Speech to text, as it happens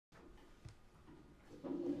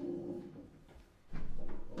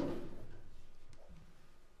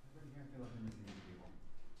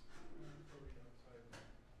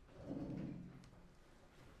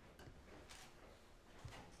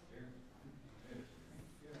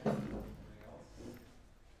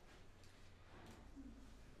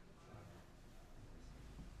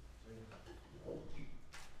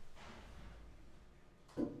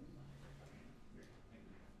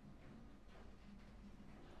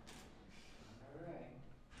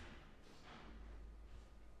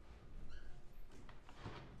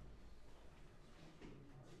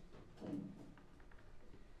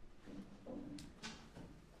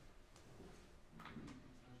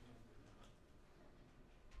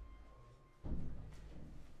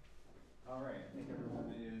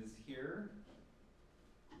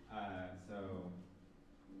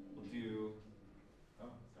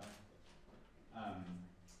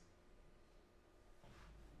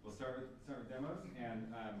we'll start with demos, and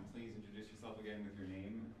please introduce yourself again with your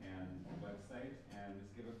name and website, and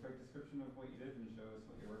just give a quick description of what you did and show us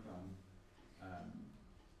what you worked on.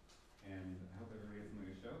 And I hope everybody gets something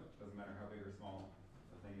to show. Doesn't matter how big or small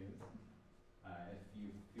the thing is. If you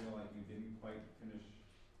feel like you didn't quite finish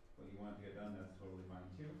what you wanted to get done, that's totally fine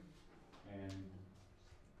too. And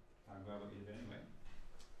talk about what you did anyway.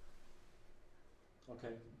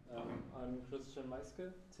 Okay, I'm Christian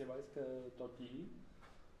Meiske, cmeiske.de,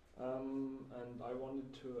 and I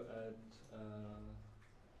wanted to add a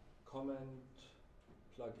comment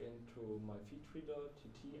plugin to my feed reader,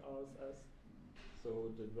 TT-RSS,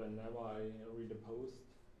 so that whenever I read a post,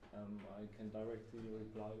 I can directly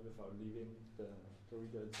reply without leaving the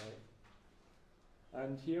reader itself.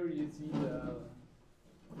 And here you see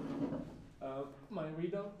my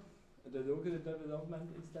reader, the local development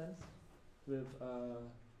instance, with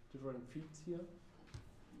different feeds here.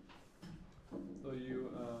 So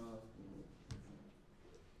you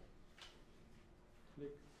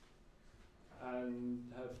click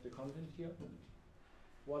and have the content here.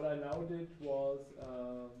 What I now did was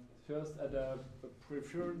first add a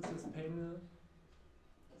preferences panel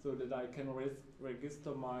so that I can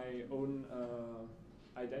register my own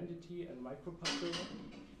identity and micropassword.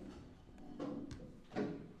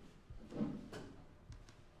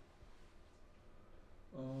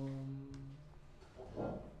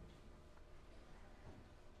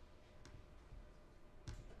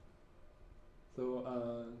 So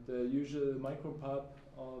the usual micropub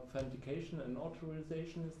authentication and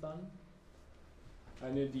authorization is done,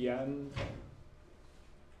 and at the end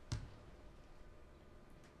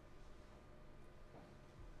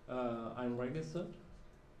I'm registered.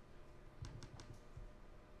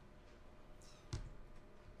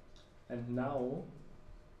 And now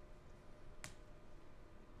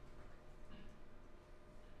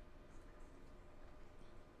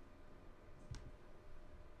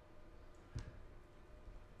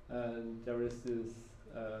there is this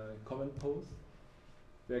comment post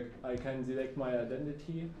where I can select my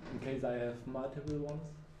identity in case I have multiple ones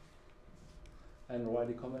and write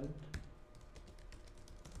a comment.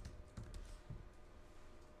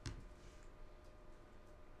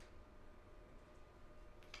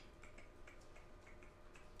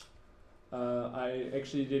 I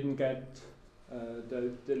actually didn't get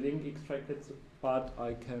the link extracted, but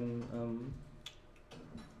I can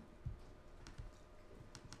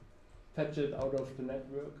fetch it out of the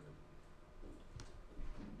network.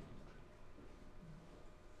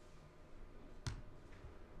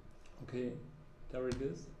 Okay, there it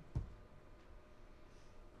is.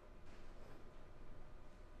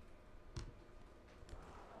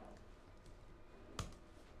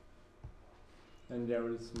 And there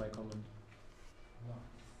is my comment.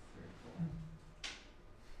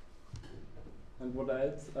 And what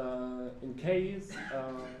else? In case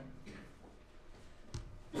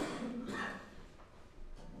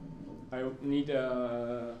I need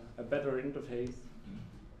a better interface,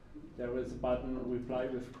 there is a button reply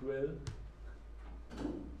with Quill,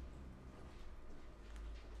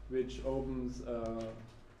 which opens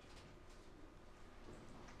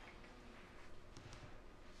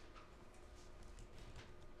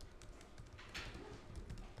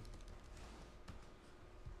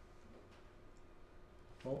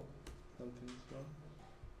oh, something's wrong.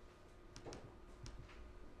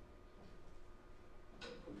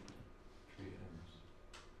 3 M's.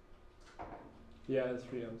 Yeah, it's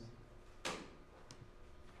 3 M's.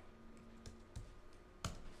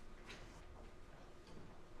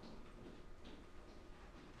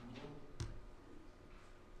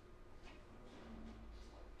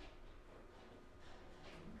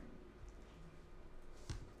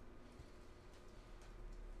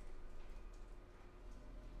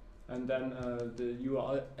 And then the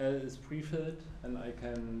URL is pre-filled, and I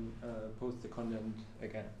can post the content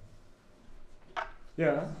again.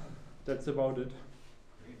 Yeah, that's about it.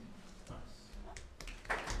 Great.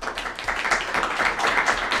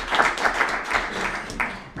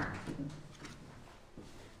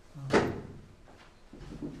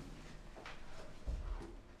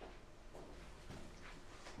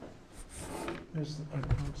 I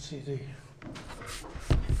can't see the.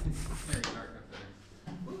 Very dark up there.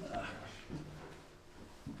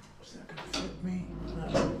 Is that going to fit me? No.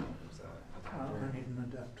 I need an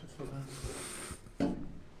adapter for that.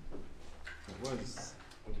 It was.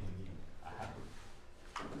 What do you need? I have it.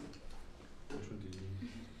 Which one do you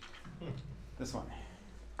need? This one.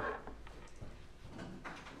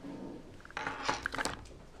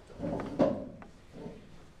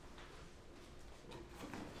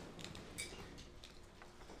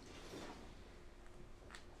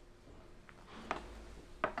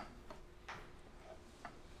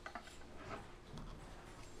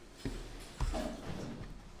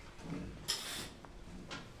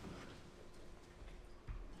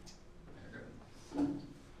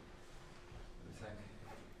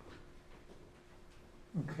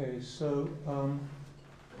 Okay, so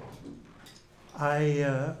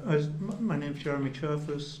my name's Jeremy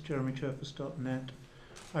Cherfus, jeremycherfus.net.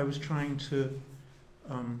 I was trying to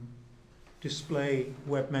display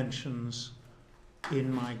web mentions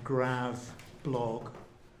in my Grav blog,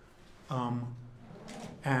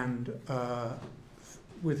 and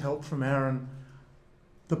with help from Aaron,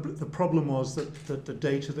 the problem was that the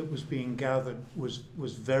data that was being gathered was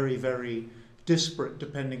very, very disparate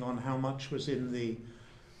depending on how much was in the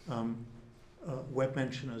web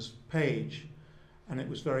mentioners page, and it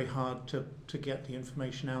was very hard to get the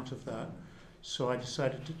information out of that. So I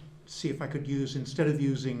decided to see if I could use, instead of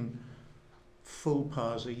using full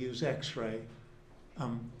parser, use X-ray.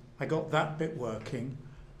 I got that bit working,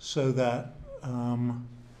 so that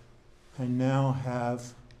I now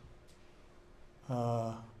have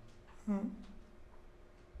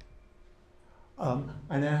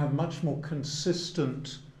much more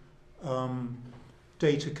consistent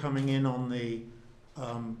data coming in on the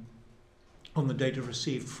data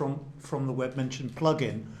received from the web mention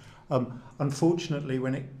plugin. Unfortunately,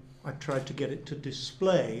 when I tried to get it to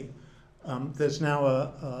display, there's now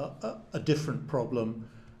a different problem,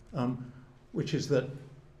 which is that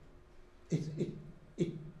it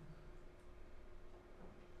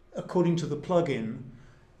according to the plugin,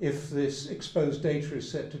 if this exposed data is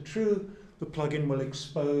set to true, the plugin will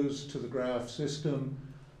expose to the Grav system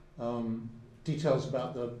details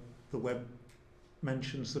about the web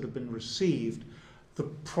mentions that have been received. The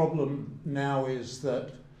problem now is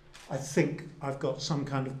that I think I've got some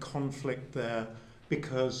kind of conflict there,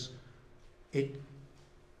 because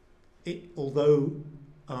although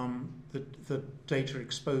the data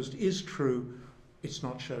exposed is true, it's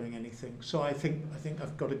not showing anything. So I think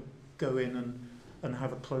I've got to go in and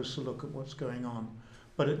have a closer look at what's going on.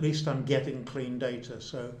 But at least I'm getting clean data,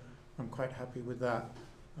 so I'm quite happy with that.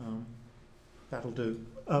 That'll do.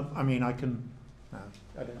 I mean, I can. No,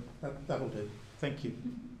 I don't. That'll do. Thank you.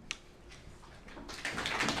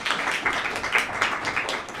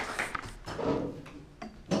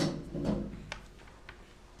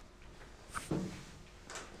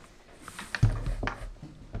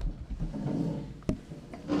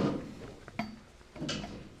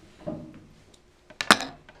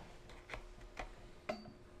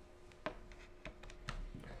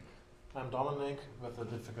 I'm Dominic with a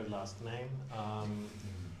difficult last name.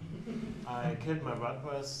 I killed my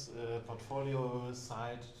WordPress portfolio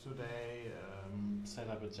site today, set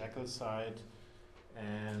up a Jekyll site,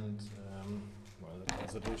 and well, the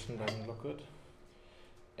resolution doesn't look good.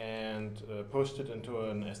 And pushed it into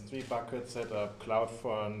an S3 bucket, set up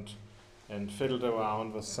CloudFront, and fiddled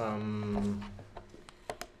around with some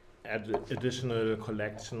additional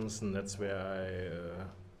collections, and that's where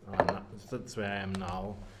I am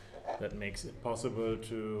now. That makes it possible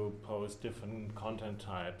to post different content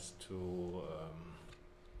types to,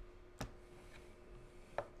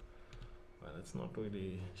 well, it's not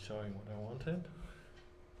really showing what I wanted.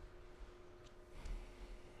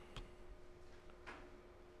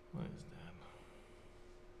 Why is that?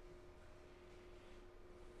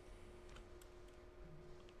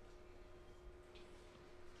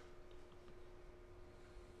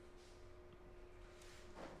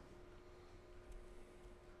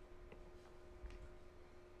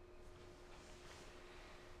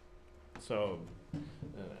 So,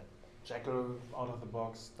 Jekyll out of the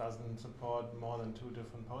box doesn't support more than 2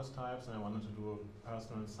 different post types, and I wanted to do a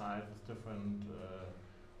personal site with different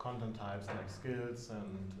content types like skills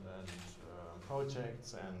and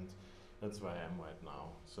projects, and that's where I am right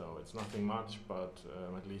now. So it's nothing much, but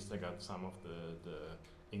at least I got some of the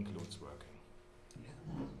includes working.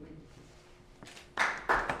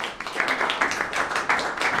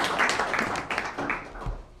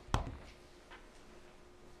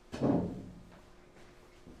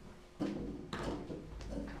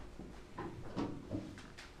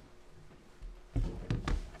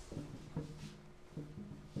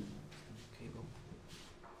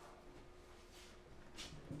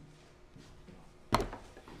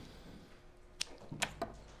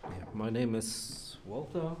 My name is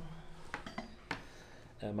Walter.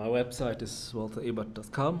 My website is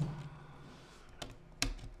walterebert.com.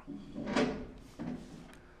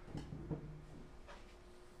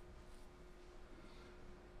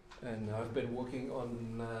 And I've been working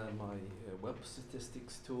on my web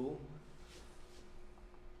statistics tool.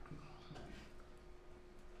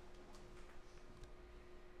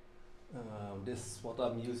 This is what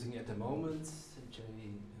I'm using at the moment,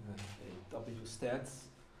 JW Stats.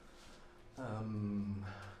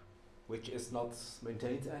 Which is not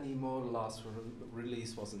maintained anymore. The last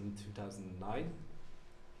release was in 2009.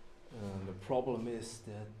 The problem is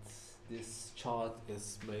that this chart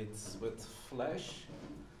is made with Flash,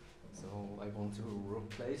 so I want to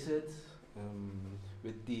replace it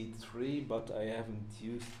with D3, but I haven't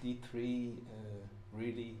used D3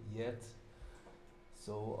 really yet.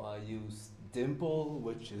 So I use Dimple,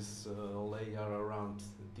 which is a layer around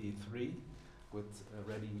D3 with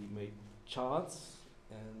ready-made charts,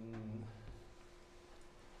 and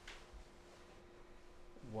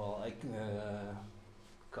well, I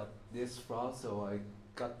got this far, so I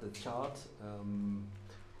got the chart.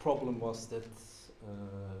 Problem was that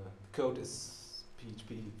code is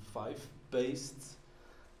PHP 5 based,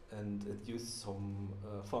 and it used some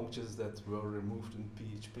functions that were removed in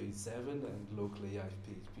PHP 7, and locally I have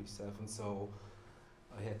PHP 7, so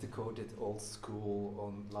I had to code it old school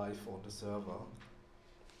on live on the server.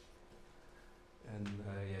 And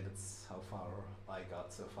yeah, that's how far I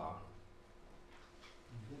got so far.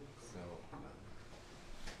 So.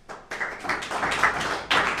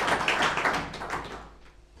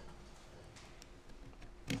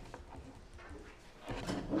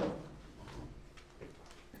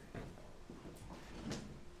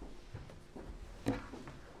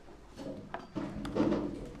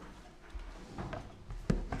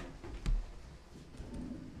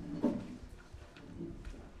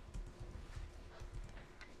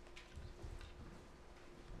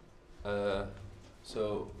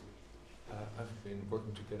 I've been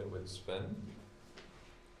working together with Sven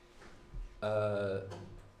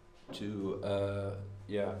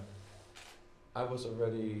I was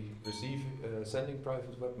already sending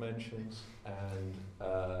private web mentions, and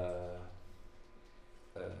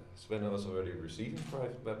Sven was already receiving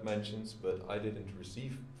private web mentions, but I didn't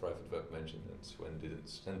receive private web mentions, and Sven didn't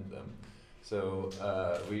send them. So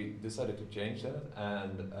we decided to change that,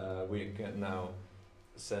 and we can now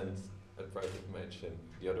send a private mention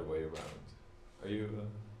the other way around. Are you?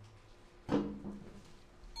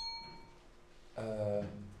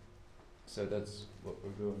 So that's what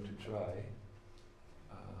we're going to try.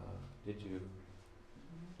 Did you?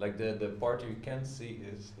 Like the part you can see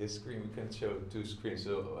is his screen. We can show two screens.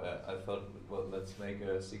 So I thought, well, let's make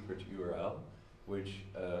a secret URL, which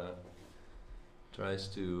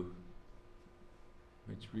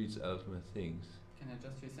which reads out my things. Can I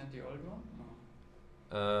just resend the old one? Or?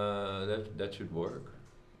 That should work,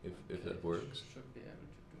 if that works. Should be able to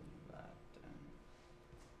do that.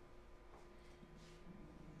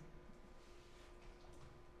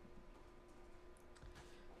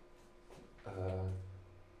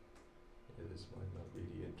 This might not be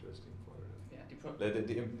the interesting part. Yeah,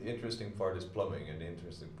 the interesting part is plumbing, and the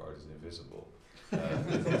interesting part is invisible.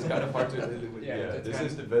 It's kind of hard to. This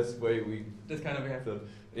is the best way we. This kind of we have.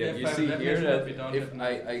 Yeah, you see here that if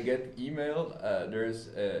I get email, there's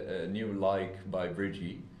a new like by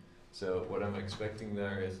Bridgie. So what I'm expecting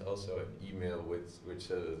there is also an email which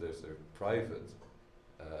says that there's a private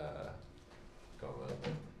comment.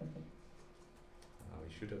 We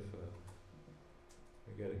should have.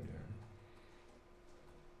 We're getting there.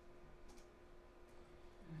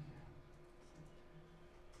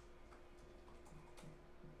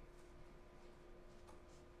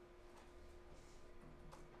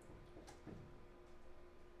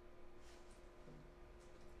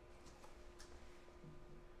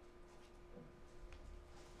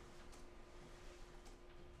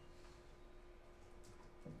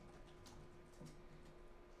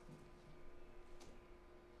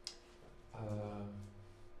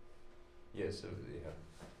 So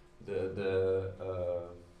the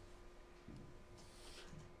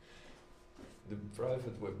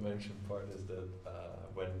private web mention part is that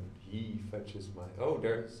when he fetches my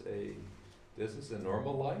this is a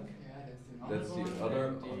normal like. Yeah, that's the normal one. That's the other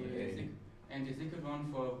and the secret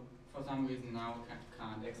one for some reason now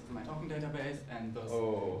can't access my token database, and thus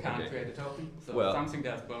can't create a token. So something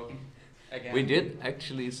that's broken. Again. We did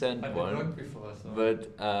actually send but one, it worked before, so.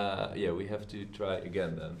 But we have to try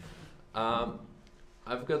again then.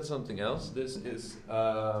 I've got something else. This is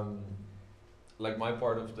like my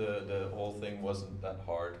part of the whole thing wasn't that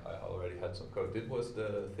hard. I already had some code. It was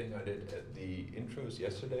the thing I did at the intros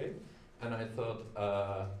yesterday, and I thought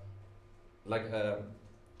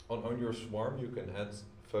on your swarm you can add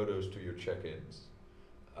photos to your check-ins.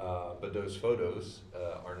 But those photos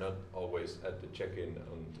are not always at the check-in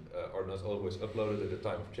and are not always uploaded at the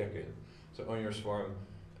time of check-in. So on your swarm,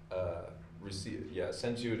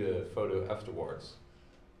 sends you the photo afterwards.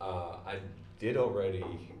 I did already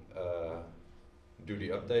do the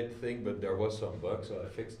update thing, but there was some bug, so I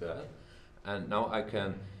fixed that. And now I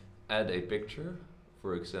can add a picture.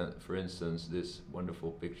 For instance, this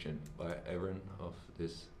wonderful picture by Aaron of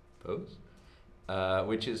this pose,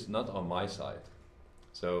 which is not on my site.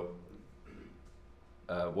 So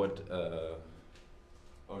what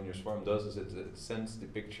On Your Swarm does is it sends the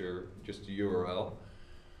picture, just the URL.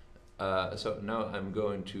 So now I'm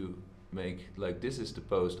going to make, like, this is the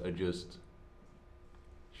post I just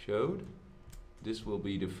showed. This will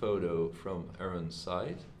be the photo from Aaron's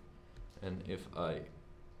site. And if I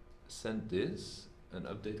send this, an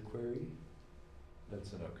update query,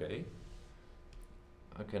 that's an OK.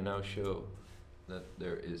 I can now show that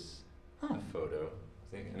there is a photo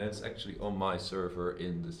thing, and it's actually on my server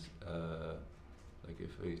in this, like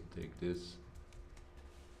if I take this,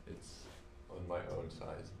 it's on my own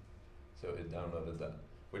site. So it downloaded that,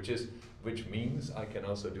 which means I can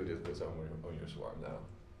also do this with on your Swarm now.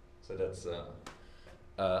 So that's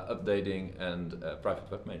updating and private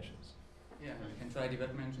web mentions. Yeah, we can try the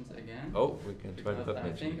web mentions again. Oh, we can try the web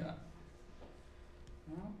mentions.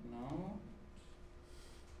 No.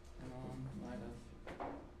 Why does?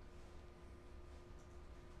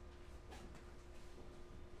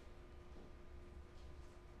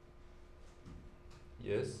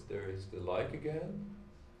 Yes, there is the like again.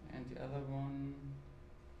 And the other one.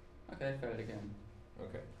 Okay, it failed again.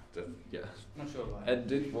 Okay, yeah. Not sure why. It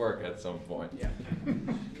did work at some point. Yeah.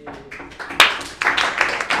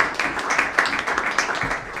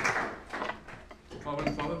 The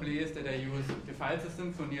problem probably is that I use the file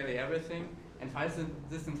system for nearly everything, and file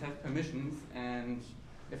systems have permissions, and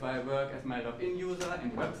if I work as my login user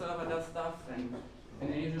and the web server does stuff, and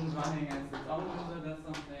an agent running as its own user does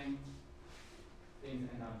something, things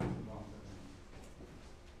end up wrong.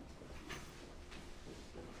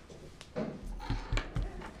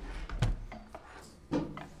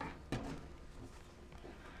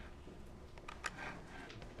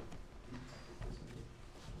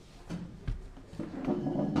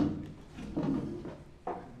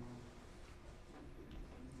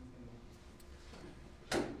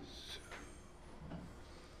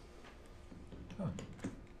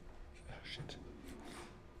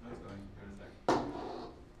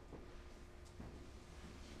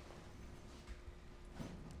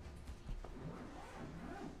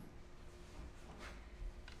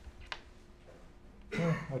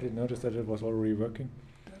 I didn't notice that it was already working.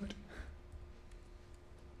 Damn it.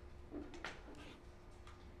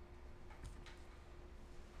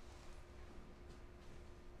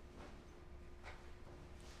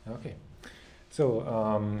 Okay. So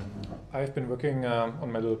I've been working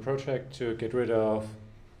on my little project to get rid of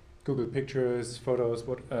Google Pictures, photos,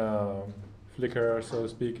 Flickr, so to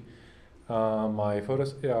speak. My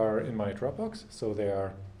photos are in my Dropbox, so they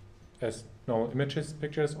are as normal images,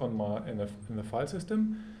 pictures on my in the file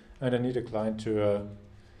system, and I need a client to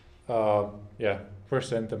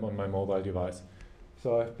present them on my mobile device.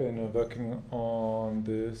 So I've been working on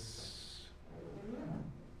this.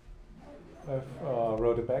 I've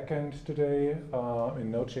wrote a backend today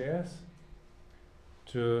in Node.js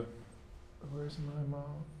to where's my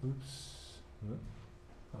mouse? Oops.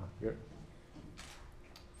 Here.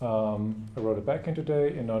 I wrote a backend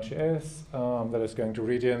today in Node.js that is going to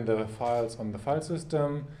read in the files on the file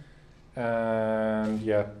system, and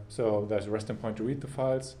so there's a REST endpoint to read the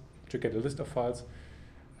files, to get a list of files.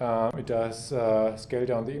 It does scale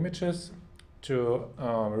down the images to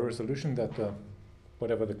a resolution that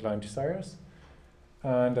whatever the client desires,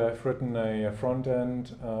 and I've written a front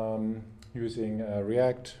end using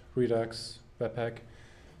React, Redux, Webpack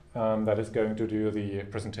that is going to do the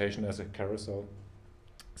presentation as a carousel.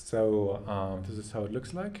 So this is how it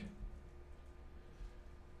looks like.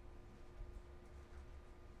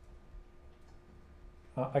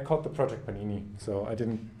 I called the project Panini, so I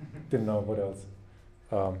didn't know what else.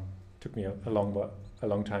 Took me a long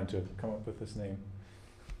time to come up with this name.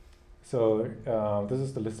 So this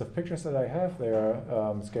is the list of pictures that I have. They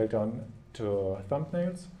are scaled down to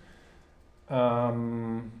thumbnails. I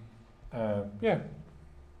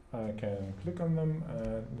can click on them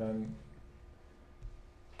and then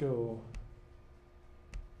go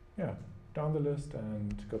down the list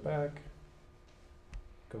and go back,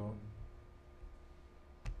 go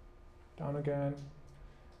down again,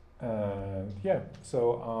 and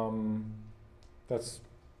so that's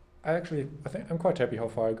I think I'm quite happy how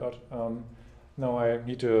far I got. Now I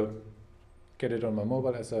need to get it on my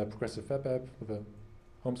mobile as a progressive web app with a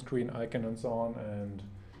home screen icon and so on, and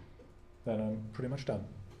then I'm pretty much done.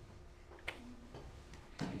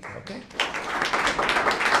 Okay.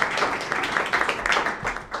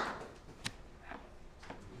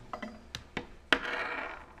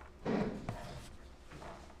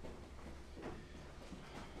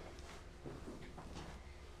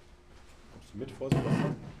 Mit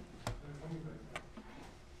Vorsitzender.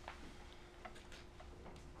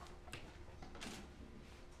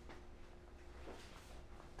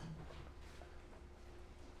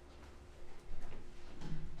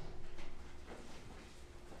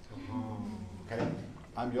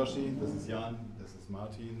 I'm Yoshi, this is Jan, this is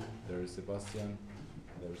Martin, there is Sebastian,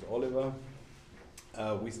 there is Oliver.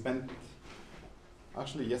 We spent,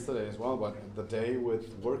 actually yesterday as well, but the day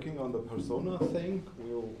with working on the persona thing.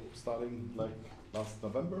 We were starting like last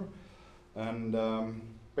November. And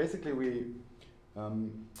basically we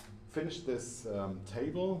finished this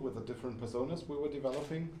table with the different personas we were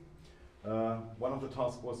developing. One of the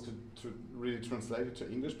tasks was to really translate it to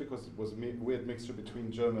English because it was a weird mixture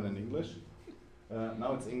between German and English.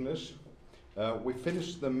 Now it's English. We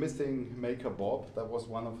finished the missing Maker Bob. That was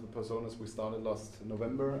one of the personas we started last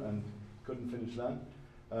November and couldn't finish that.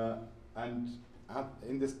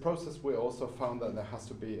 In this process we also found that there has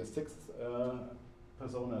to be a sixth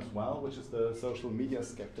persona as well, which is the social media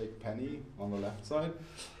skeptic Penny on the left side.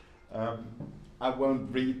 I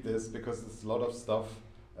won't read this because it's a lot of stuff.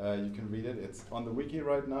 You can read it. It's on the wiki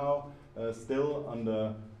right now, still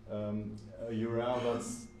under a URL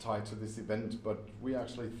that's tied to this event, but we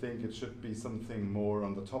actually think it should be something more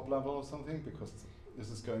on the top level or something, because this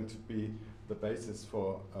is going to be the basis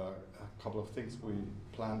for a couple of things we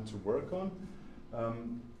plan to work on.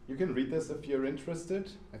 You can read this if you're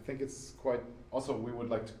interested. I think it's quite, also we would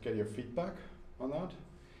like to get your feedback on that.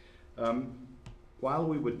 While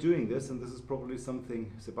we were doing this, and this is probably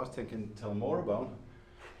something Sebastian can tell more about,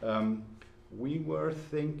 we were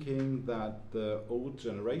thinking that the old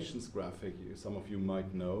generations graphic, some of you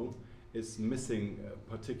might know, is missing a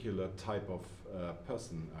particular type of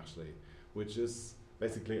person actually, which is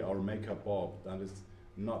basically our Maker Bob. That is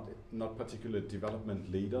not particular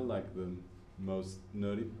development leader like the most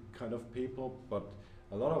nerdy kind of people, but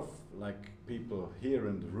a lot of like people here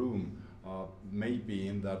in the room are maybe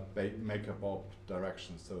in that Maker Bob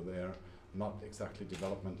direction. So they're not exactly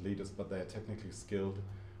development leaders, but they're technically skilled,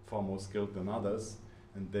 far more skilled than others,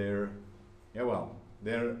 and they're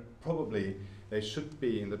probably, they should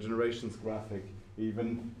be in the generations graphic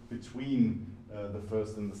even between the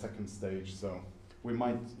first and the second stage. So we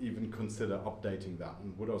might even consider updating that,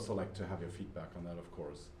 and would also like to have your feedback on that, of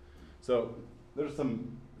course. So there's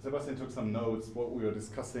Sebastian took some notes, what we were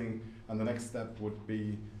discussing, and the next step would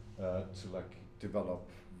be to like develop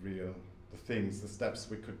the steps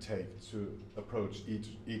we could take to approach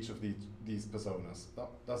each of these personas. That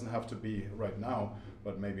doesn't have to be right now,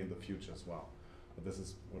 but maybe in the future as well. But this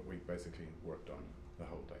is what we basically worked on the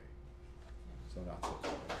whole day. So that's it.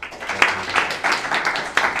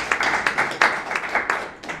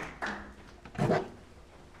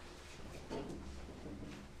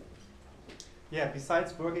 Yeah,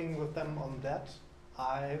 besides working with them on that,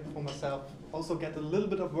 I, for myself, also get a little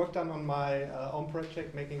bit of work done on my own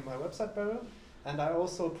project, making my website better. And I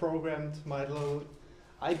also programmed my little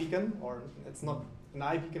iBeacon, or it's not an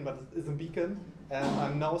iBeacon, but it is a beacon. And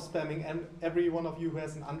I'm now spamming every one of you who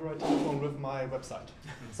has an Android telephone with my website.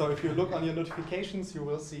 So if you look on your notifications, you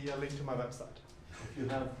will see a link to my website. If you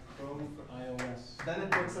have Chrome for iOS, then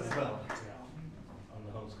it works as well. Yeah, on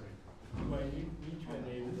the home screen. Well, you need to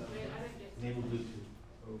enable Bluetooth.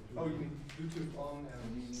 Oh, you mean Bluetooth on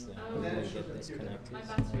and So then it we should get disconnected. My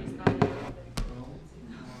battery's dying.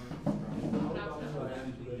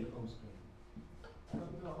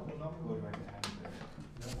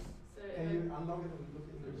 Can you unlock it and look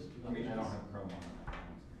in the I mean, I don't have Chrome on my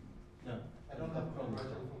home screen. No. I don't have Chrome right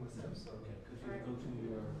now for myself, so. Okay, could you go to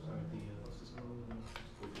your, what's this called?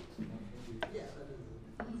 Yeah, that is it.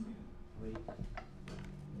 Wait.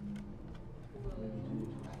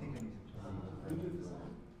 I think I need to Bluetooth is on.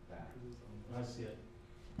 I see it.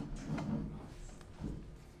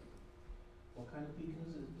 What kind of beacon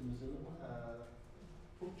is it? The Mozilla one?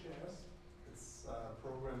 Bookchairs. It's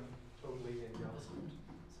programmed totally in JavaScript.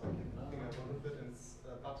 So I can think I one of it and it's a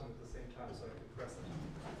button at the same time, so I can press it.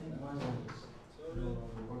 I think my one is no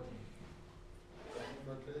longer working.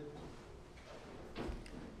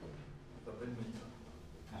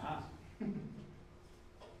 Ah.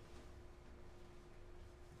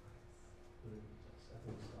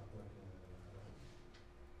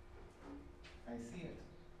 I see it.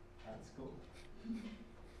 That's cool.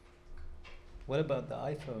 What about the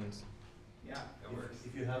iPhones? Yeah, it works.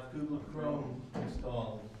 If you have Google Chrome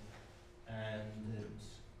installed and it's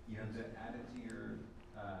You have to add it to your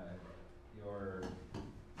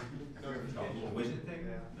Notification. widget thing,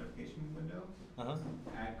 Yeah. notification window. Uh-huh.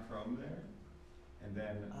 Add Chrome there, and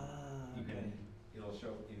then you okay. can. It'll show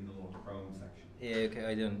up in the little Chrome section. Yeah, okay,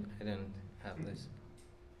 I don't have this.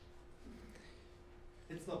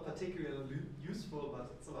 It's not particularly useful,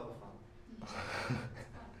 but it's a lot of fun.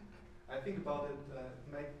 I think about it,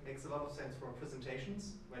 makes a lot of sense for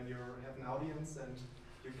presentations when you have an audience and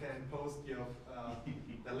you can post your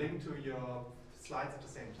the link to your slides at the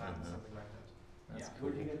same time, or something like that. That's Yeah. cool.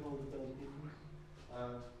 where do you get hold of those beacons?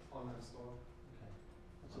 online store. Okay.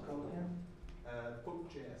 What's it called again?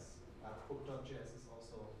 Book.js. Book.js is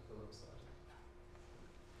also the website.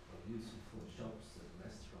 Useful for shops and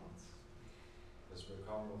restaurants. As we're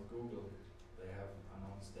coming with Google, they have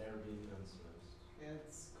announced their beacon service. Yeah,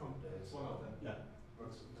 it's one of them. Yeah.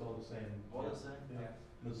 It's all the same. All the same? Yeah.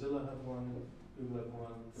 Mozilla have one, Google have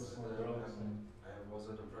one, this one, they're all the same. I was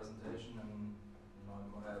at a presentation in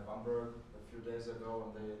Bamberg a few days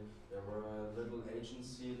ago, and there were a little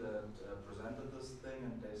agency that presented this thing,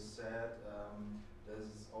 and they said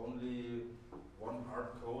there's only one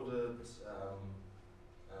hard-coded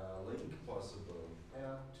link possible. There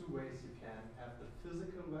are two ways you can have the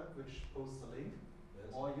physical web, which posts a link,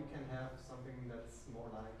 Yes. or you can have something that's more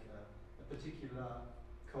like a particular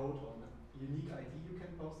code or a unique ID you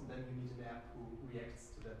can post, and then you need an app who reacts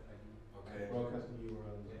to that ID. Okay. Broadcasting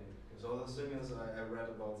URL. Yeah. So the thing is, I read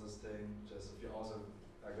about this thing just a few hours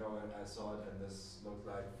ago, and I saw it, and this looked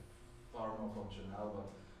like far more functional, but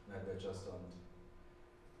maybe I just don't.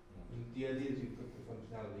 The idea is you put the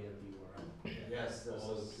functionality at the URL. Yes, For this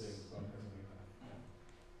all the is. things broadcasting URL.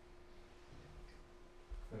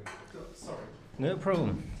 Very good. Sorry, No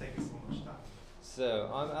problem. taking so much time. So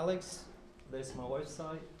I'm Alex. This is my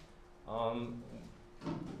website.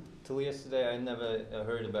 Till yesterday, I never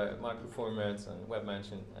heard about microformats and web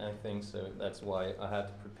management and anything, so that's why I had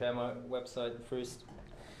to prepare my website first.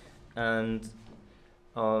 And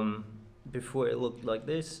before it looked like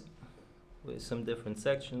this, with some different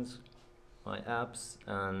sections, my apps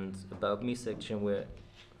and about me section where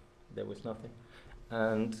there was nothing.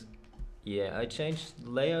 And yeah, I changed the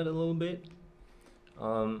layout a little bit.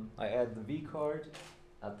 I added the V card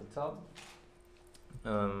at the top.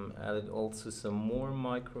 Added also some more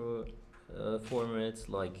micro formats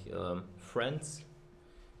like friends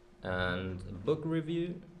and a book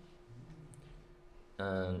review,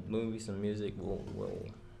 and movies and music will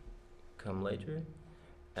come later.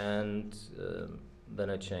 And then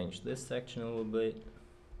I changed this section a little bit,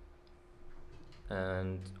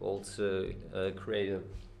 and also create a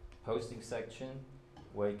posting section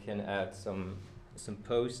where you can add some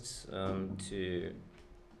posts to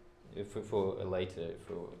for later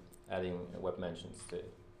for adding web mentions to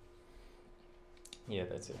it. Yeah,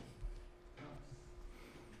 that's it.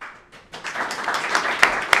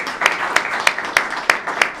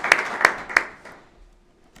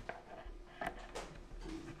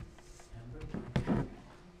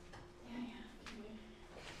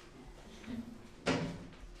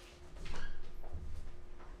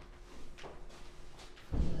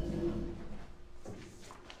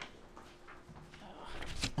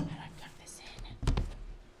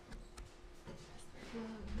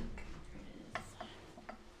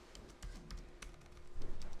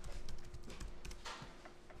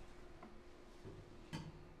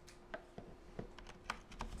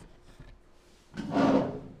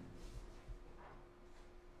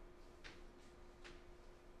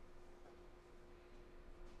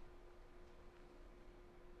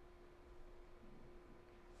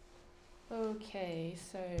 Okay,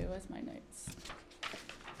 so where's my notes?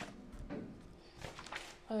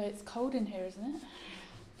 Oh, it's cold in here, isn't it?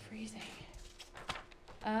 Freezing.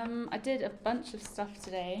 I did a bunch of stuff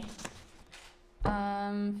today.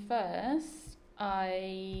 First,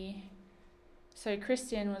 so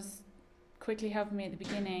Christian was quickly helping me at the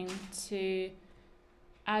beginning to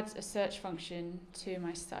add a search function to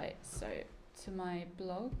my site, so to my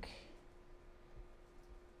blog.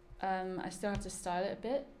 I still have to style it a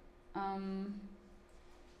bit.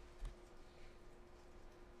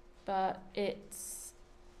 But it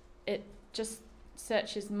just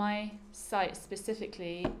searches my site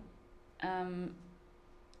specifically, and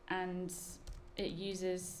it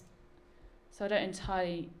uses, so I don't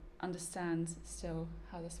entirely understand still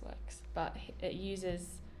how this works, but it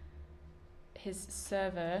uses his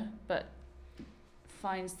server but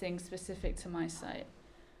finds things specific to my site.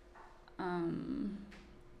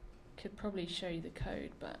 Could probably show you the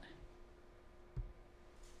code, but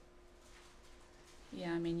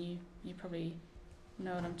yeah, I mean, you probably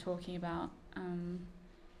know what I'm talking about,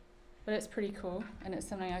 but it's pretty cool, and it's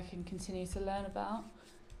something I can continue to learn about.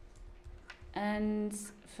 And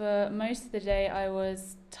for most of the day, I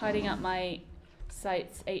was tidying up my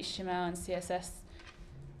site's HTML and CSS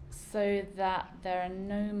so that there are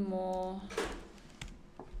no more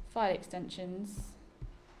file extensions.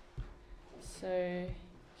 So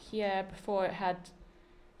here, before it had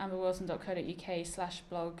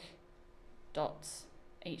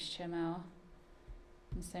amberwilson.co.uk/blog.html,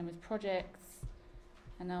 and same with projects,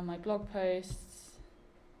 and now my blog posts,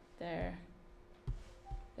 there's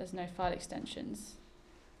no file extensions.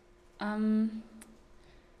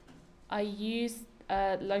 I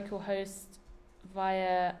localhost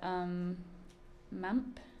via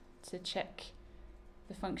MAMP to check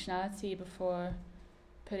the functionality before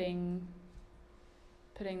putting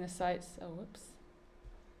the sites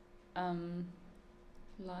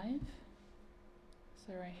live.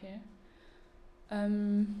 So right here.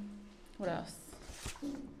 What else?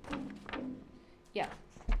 Yeah,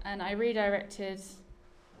 and I redirected.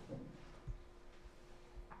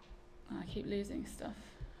 I keep losing stuff.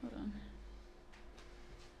 Hold on.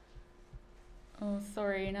 Oh,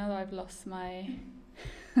 sorry. Now that I've lost my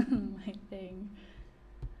my thing.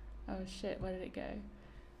 Oh shit! Where did it go?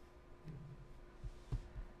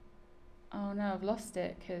 Oh no, I've lost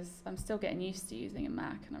it because I'm still getting used to using a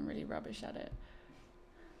Mac and I'm really rubbish at it.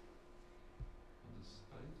 It's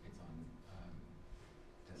on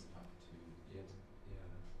desktop 2. Yeah.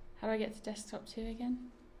 How do I get to desktop 2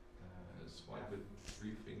 again? Swipe with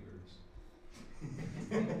 3 fingers.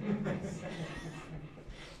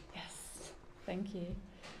 Yes, thank you.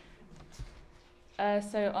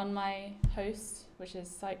 So on my host, which is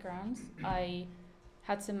SiteGround, I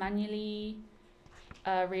had to manually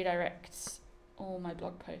redirect all my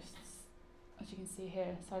blog posts, as you can see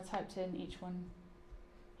here. So I typed in each one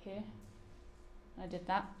here. I did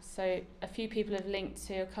that. So a few people have linked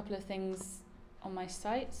to a couple of things on my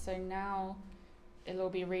site. So now it'll all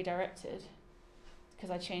be redirected because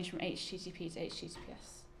I changed from HTTP to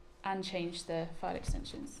HTTPS and changed the file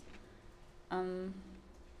extensions.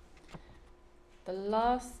 The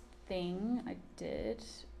last thing I did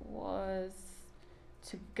was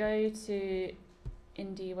to go to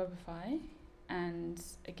IndieWebify and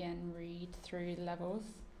again read through the levels.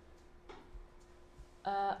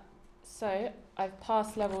 So I've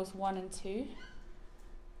passed levels 1 and 2,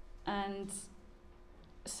 and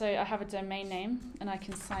so I have a domain name and I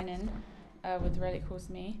can sign in with rel equals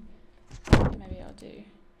me. Maybe I'll do.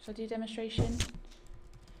 Shall I do demonstration?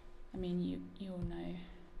 I mean, you all know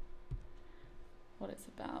what it's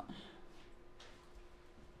about.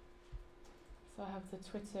 So I have the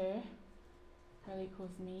Twitter rel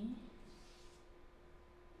equals me.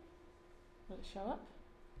 Will it show up?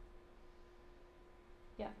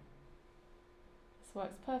 Yeah. This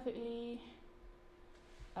works perfectly.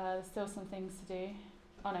 There's still some things to do.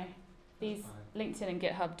 Oh no, these LinkedIn and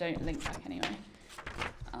GitHub don't link back anyway.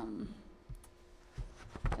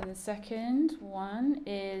 And the second one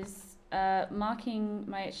is marking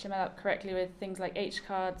my HTML up correctly with things like H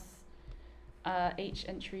cards, H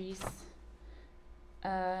entries.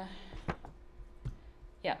 Yeah,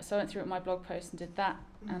 so I went through my blog post and did that,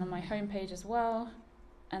 and on my homepage as well.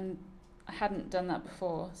 And I hadn't done that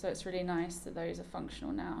before, so it's really nice that those are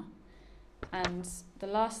functional now. And the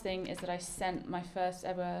last thing is that I sent my first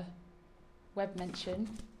ever web mention.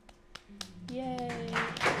 Yay!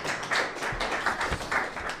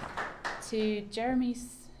 To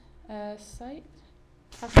Jeremy's site.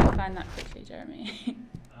 How can I find that quickly, Jeremy?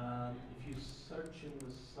 If you search in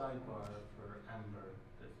the sidebar for Amber,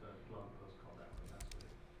 there's a blog post called Amber.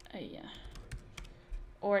 That's Oh yeah.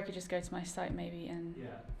 Or I could just go to my site maybe and. Yeah,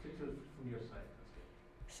 click from your site. That's good.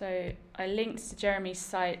 So I linked to Jeremy's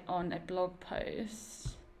site on a blog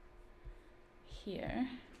post here,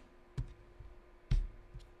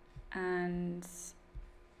 and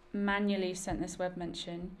manually sent this web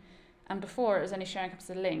mention. And before it was only showing up as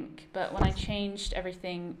a link, but when I changed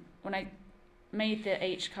everything, when I made the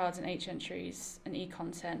H cards and H entries and E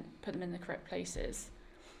content, put them in the correct places,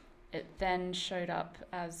 it then showed up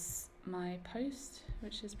as my post,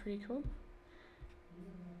 which is pretty cool.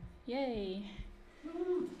 Yay!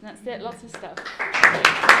 And that's it, lots of stuff.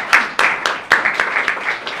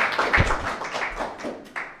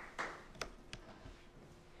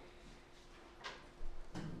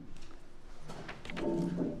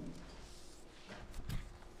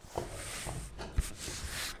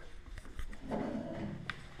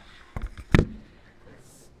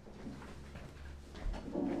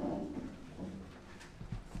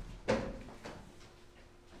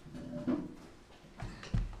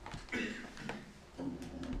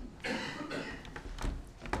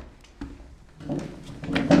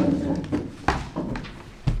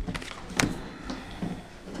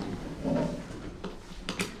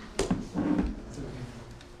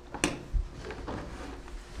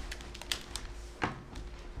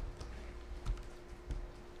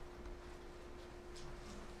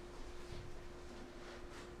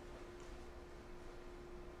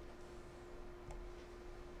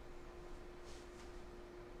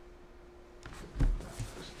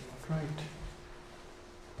 Right.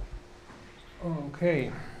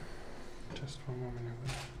 Okay. Just one moment.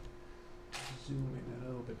 I will zoom in a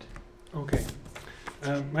little bit. Okay.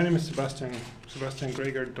 My name is Sebastian,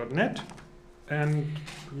 SebastianGreger.net, and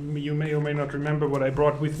you may or may not remember what I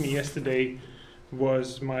brought with me yesterday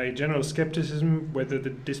was my general skepticism whether the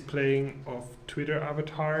displaying of Twitter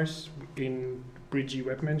avatars in Bridgie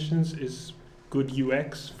web mentions is good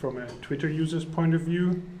UX from a Twitter user's point of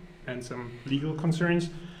view, and some legal concerns,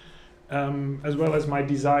 as well as my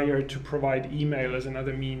desire to provide email as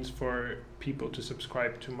another means for people to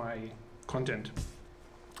subscribe to my content.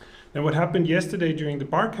 Now, what happened yesterday during the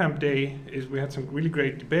Barcamp day is we had some really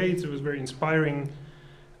great debates. It was very inspiring,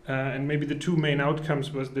 and maybe the two main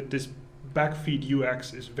outcomes was that this backfeed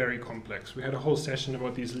UX is very complex. We had a whole session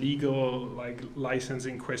about these legal, like,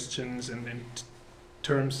 licensing questions and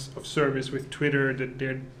terms of service with Twitter, that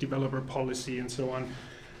their developer policy and so on.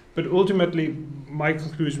 But ultimately, my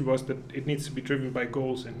conclusion was that it needs to be driven by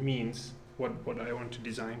goals and means, what I want to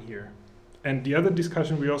design here. And the other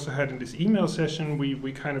discussion we also had in this email session,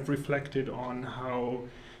 we kind of reflected on how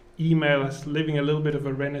email is living a little bit of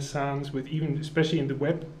a renaissance with, even especially in the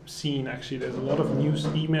web scene, actually there's a lot of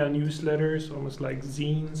email newsletters, almost like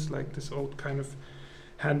zines, like this old kind of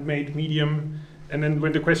handmade medium. And then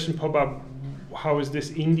when the question popped up, how is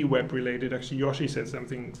this IndieWeb related? Actually, Yoshi said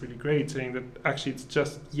something really great, saying that actually it's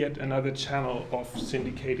just yet another channel of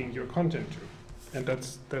syndicating your content to. And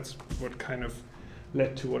that's what kind of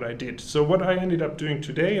led to what I did. So what I ended up doing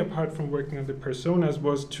today, apart from working on the personas,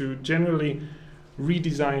 was to generally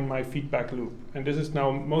redesign my feedback loop. And this is now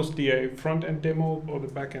mostly a front-end demo, or the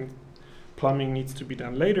back-end plumbing needs to be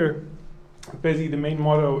done later. Basically, the main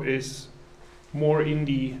motto is more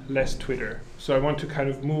indie, less Twitter. So I want to kind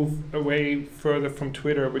of move away further from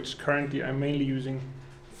Twitter, which currently I'm mainly using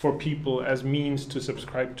for people as means to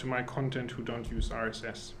subscribe to my content who don't use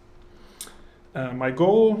RSS. My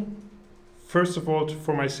goal, first of all,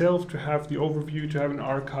 for myself, to have the overview, to have an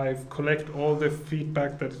archive, collect all the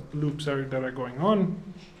feedback that are going on,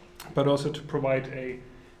 but also to provide a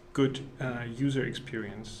good user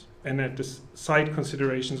experience. And that the side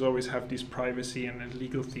considerations always have these privacy and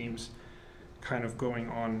legal themes kind of going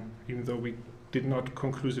on, even though we did not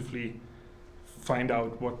conclusively find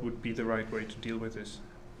out what would be the right way to deal with this.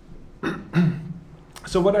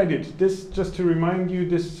 So what I did, this, just to remind you,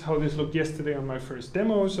 this is how this looked yesterday on my first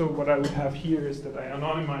demo. So what I would have here is that I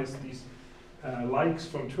anonymized these likes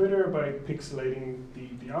from Twitter by pixelating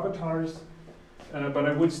the avatars, but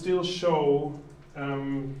I would still show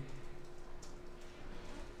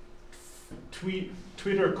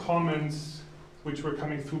Twitter comments which were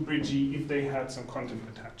coming through Bridgie if they had some content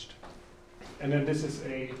attached. And then this is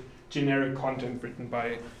a generic content written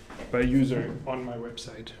by a user on my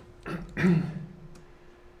website.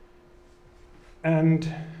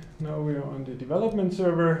 And now we are on the development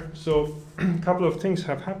server. So a couple of things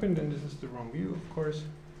have happened, and this is the wrong view, of course.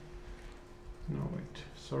 No, wait,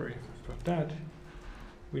 sorry about that.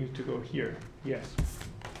 We need to go here, yes.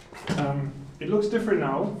 It looks different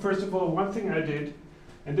now. First of all, one thing I did,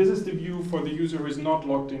 and this is the view for the user who is not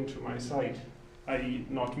logged into my site, i.e.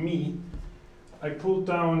 not me. I pulled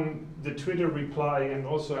down the Twitter reply, and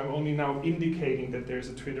also I'm only now indicating that there's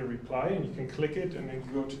a Twitter reply, and you can click it and then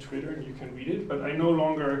you go to Twitter and you can read it. But I no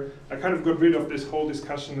longer, I kind of got rid of this whole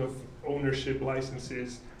discussion of ownership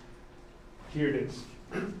licenses. Here it is.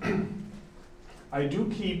 I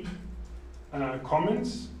do keep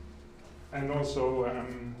comments and also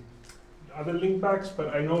other link backs,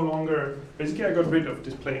 but I no longer, basically I got rid of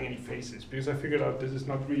displaying any faces because I figured out this is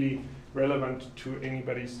not really relevant to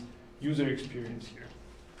anybody's user experience here.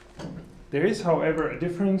 There is, however, a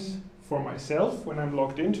difference for myself when I'm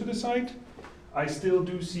logged into the site. I still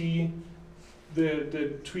do see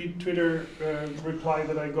the Twitter reply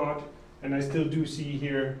that I got, and I still do see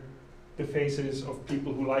here the faces of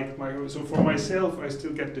people who liked my, so for myself I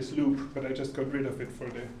still get this loop, but I just got rid of it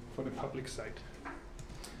for the public site.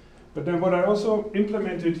 But then what I also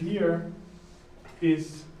implemented here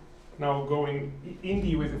is now going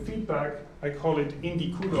indie with the feedback. I call it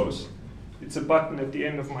Indie Kudos. It's a button at the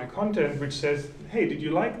end of my content which says, hey, did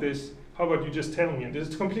you like this? How about you just tell me? And this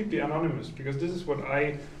is completely anonymous because this is what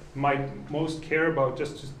I might most care about,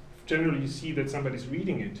 just to generally see that somebody's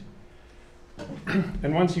reading it.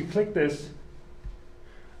 And once you click this,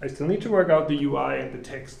 I still need to work out the UI and the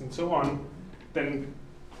text and so on. Then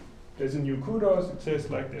there's a new kudos. It says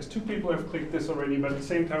like there's 2 people have clicked this already, but at the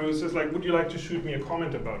same time it says like, would you like to shoot me a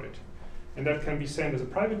comment about it? And that can be sent as a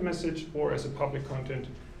private message or as a public content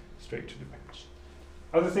straight to the page.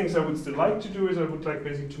 Other things I would still like to do is I would like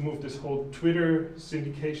basically to move this whole Twitter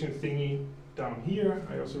syndication thingy down here.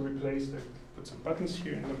 I also replaced, I put some buttons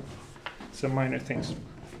here and some minor things.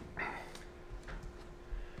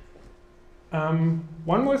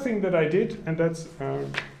 One more thing that I did, and that's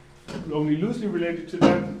only loosely related to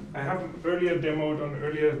that. I have earlier demoed on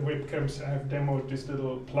earlier webcams. I have demoed this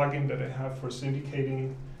little plugin that I have for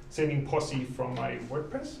sending posse from my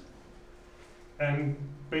WordPress. And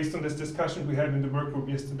based on this discussion we had in the workgroup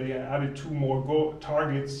yesterday, I added 2 more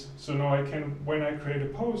targets. So now I can, when I create a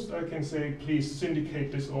post, I can say, please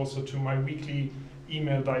syndicate this also to my weekly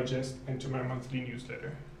email digest and to my monthly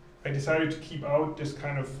newsletter. I decided to keep out this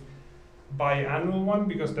kind of biannual one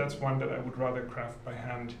because that's one that I would rather craft by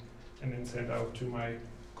hand and then send out to my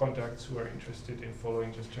contacts who are interested in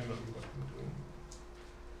following just generally what I'm doing.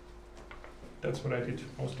 That's what I did,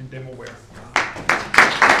 mostly demoware.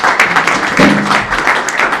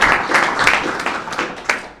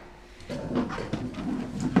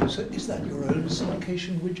 So is that your own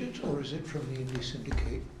syndication widget, or is it from the Indie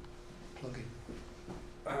Syndicate plugin?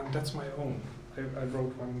 That's my own. I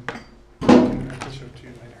wrote one. I can show it to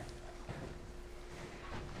you later.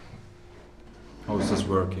 How is this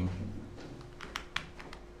working?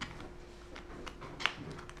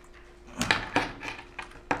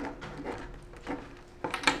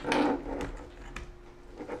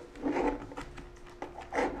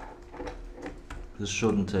 This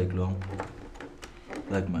shouldn't take long,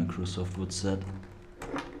 like Microsoft would said.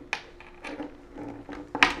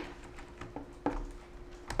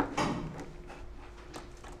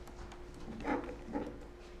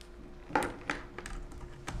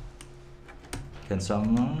 Can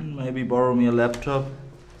someone maybe borrow me a laptop?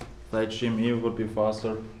 Like HDMI would be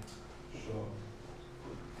faster. Sure.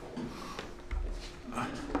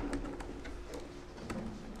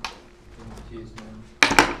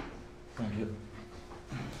 Thank you.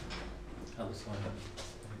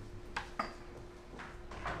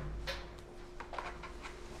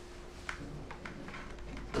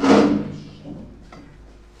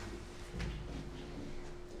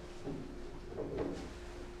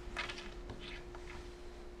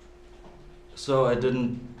 So I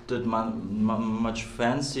did much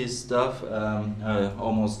fancy stuff. I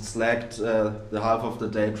almost slacked the half of the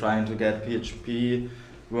day trying to get PHP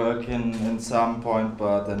working in some point,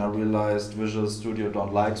 but then I realized Visual Studio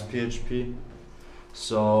don't like PHP.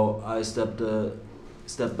 So I stepped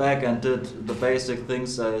back and did the basic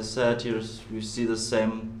things I said. Here we see the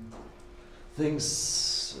same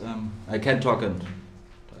things. I can talk and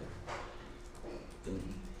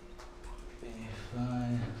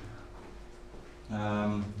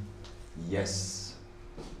yes.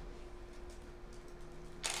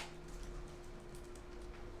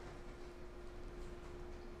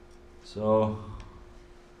 So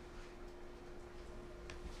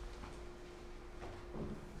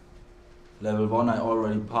level 1 I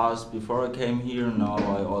already passed before I came here. Now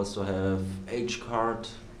I also have H-card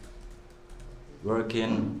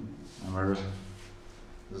working.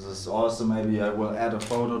 This is awesome. Maybe I will add a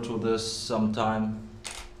photo to this sometime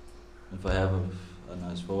if I have a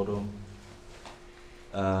nice photo.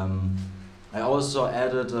 I also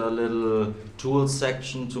added a little tools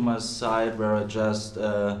section to my site where I just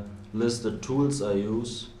list the tools I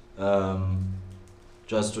use,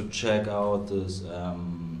 just to check out this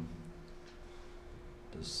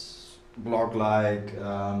this blog-like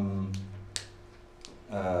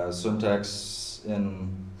syntax in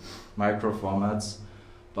micro formats.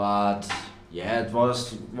 But yeah, it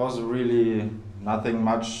was really nothing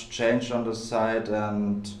much changed on the site,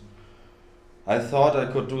 and I thought I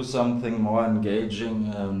could do something more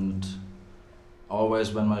engaging. And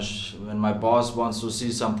always when my boss wants to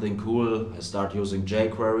see something cool, I start using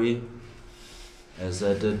jQuery, as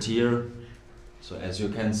I did here. So as you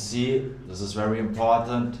can see, this is very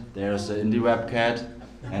important. There's the IndieWebCamp,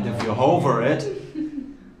 and if you hover it,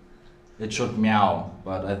 it should meow.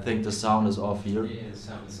 But I think the sound is off here. Yeah, the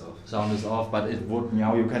sound is off. Sound is off, but it would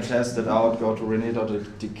meow. You can test it out. Go to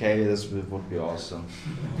rene.dk. This would be awesome.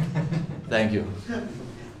 Thank you.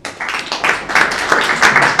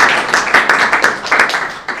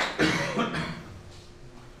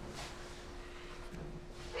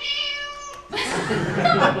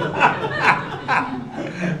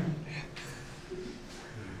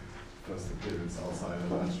 Plus the kids outside a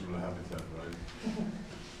natural habitat, right?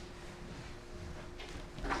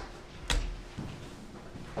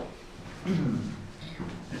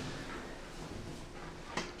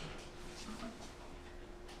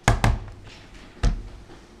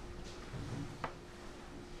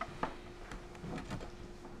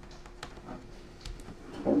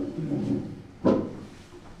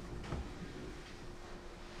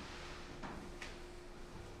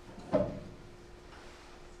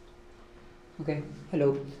 Okay,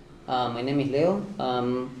 hello. My name is Leo.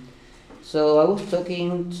 So I was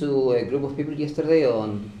talking to a group of people yesterday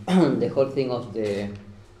on the whole thing of the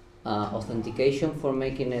authentication for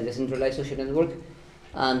making a decentralized social network.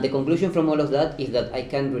 And the conclusion from all of that is that I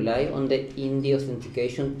can rely on the Indie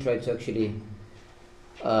authentication, try to actually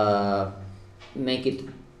make it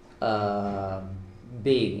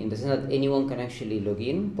big, in the sense that anyone can actually log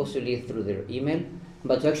in, possibly through their email,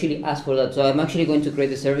 but to actually ask for that. So I'm actually going to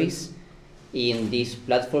create a service in this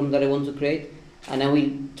platform that I want to create, and I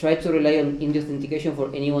will try to rely on Indie authentication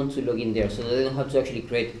for anyone to log in there, so that they don't have to actually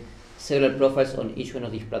create several profiles on each one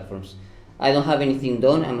of these platforms. I don't have anything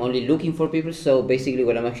done, I'm only looking for people, so basically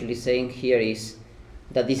what I'm actually saying here is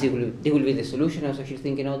that this will be the solution. I was actually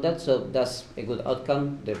thinking about that, so that's a good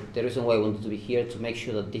outcome. The reason why I wanted to be here, to make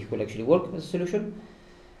sure that this will actually work as a solution.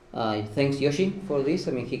 Thanks Yoshi for this,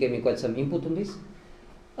 I mean he gave me quite some input on this.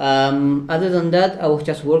 Other than that, I was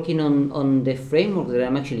just working on the framework that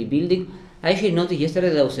I'm actually building. I actually noticed yesterday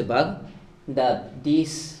there was a bug, that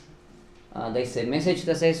this there's a message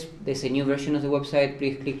that says there's a new version of the website,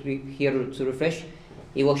 please click here to refresh.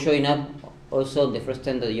 It was showing up also the first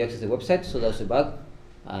time that you access the website, so that's a bug.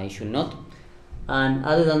 It should not. And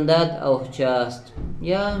other than that, I was just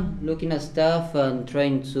looking at stuff and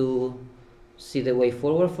trying to see the way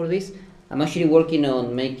forward for this. I'm actually working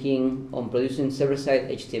on producing server-side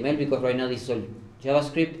HTML, because right now this is all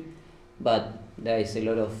JavaScript, but there is a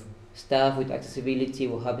lot of stuff with accessibility,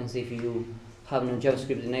 what happens if you have no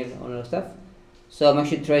JavaScript enabled, all that stuff. So I'm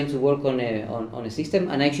actually trying to work on a system,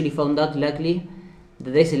 and I actually found out luckily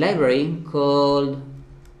that there's a library called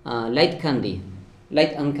Light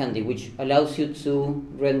and Candy, which allows you to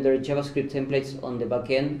render JavaScript templates on the back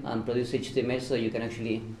end and produce HTML, so you can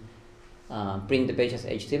actually print the page as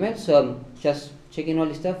HTML. So I'm just checking all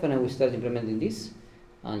this stuff, and I will start implementing this.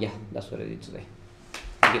 And yeah, that's what I did today.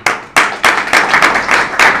 Thank you.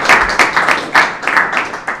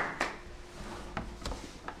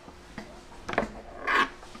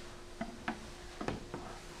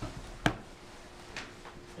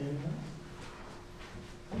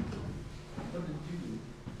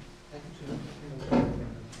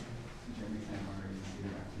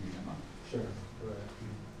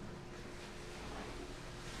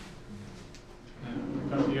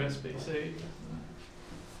 USB-C.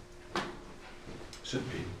 Should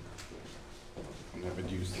be. I've never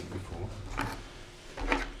used it before.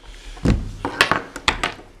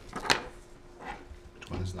 Which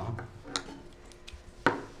one is now?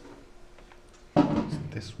 Is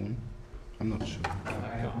it this one? I'm not sure. I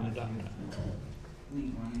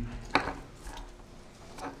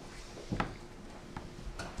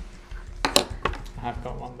have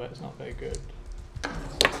got one, but it's not very good.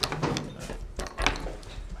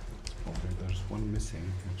 There's one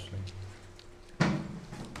missing, actually,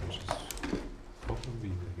 which is probably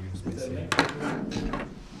the USB-C.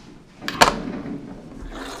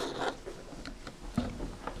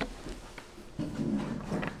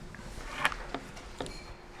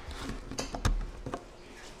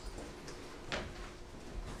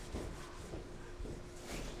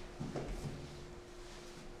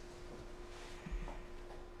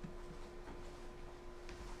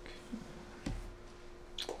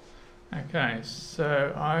 Okay,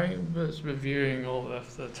 so I was reviewing all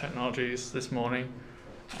of the technologies this morning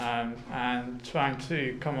and trying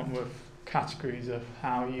to come up with categories of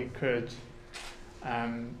how you could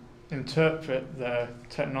interpret the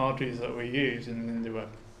technologies that we use in the IndieWeb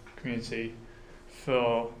community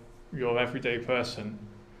for your everyday person.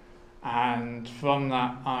 And from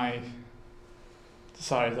that, I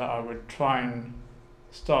decided that I would try and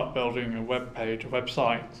start building a web page, a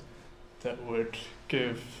website that would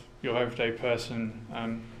give your everyday person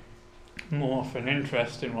more of an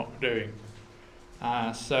interest in what we're doing.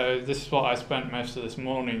 So this is what I spent most of this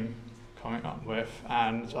morning coming up with,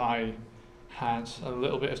 and I had a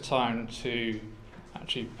little bit of time to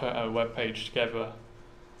actually put a web page together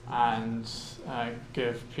and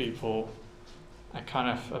give people a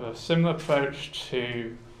kind of a similar approach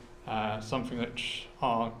to something that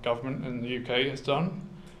our government in the UK has done.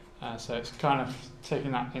 So it's kind of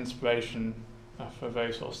taking that inspiration for a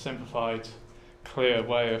very sort of simplified, clear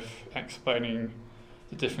way of explaining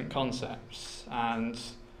the different concepts. And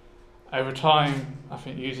over time, I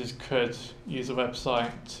think users could use a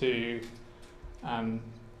website to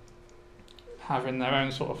have in their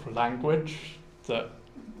own sort of language that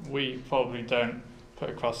we probably don't put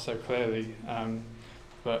across so clearly,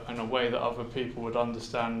 but in a way that other people would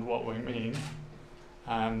understand what we mean.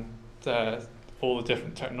 All the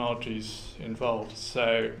different technologies involved.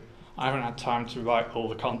 So I haven't had time to write all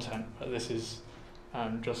the content, but this is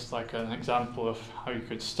just like an example of how you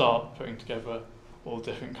could start putting together all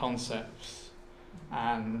different concepts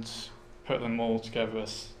and put them all together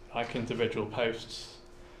as like individual posts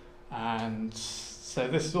and So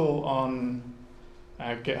this is all on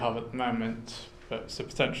GitHub at the moment, but so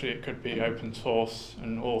potentially it could be open source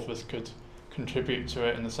and all of us could contribute to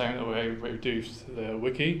it in the same way we do to the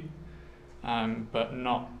wiki, but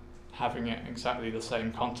not having it exactly the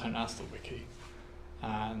same content as the wiki.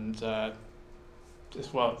 And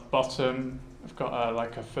as well at the bottom, I've got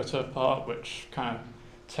like a footer part which kind of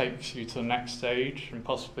takes you to the next stage and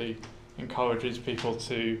possibly encourages people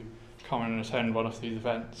to come and attend one of these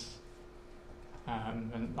events.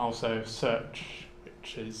 And also search,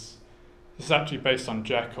 which is actually based on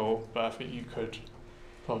Jekyll, but I think you could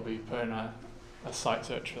probably put in a site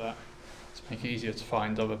search for that to make it easier to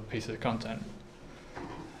find other pieces of content.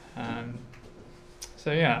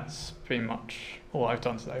 So yeah, that's pretty much all I've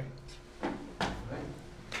done today.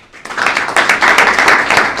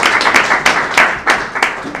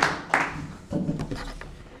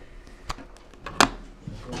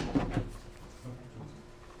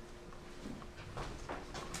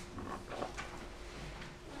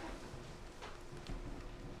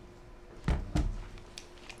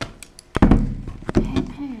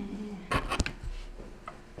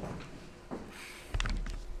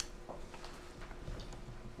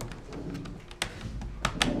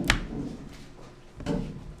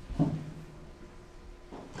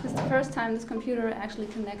 First time this computer actually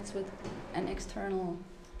connects with an external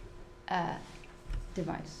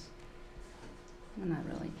device. Well, not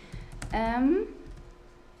really.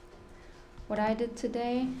 What I did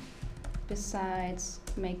today, besides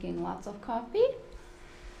making lots of coffee,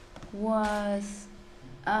 was,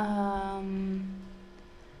 as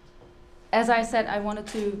I said, I wanted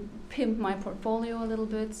to pimp my portfolio a little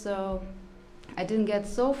bit, so I didn't get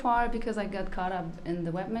so far because I got caught up in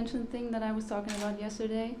the web mention thing that I was talking about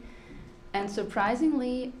yesterday. And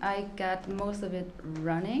surprisingly, I got most of it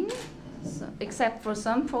running, so, except for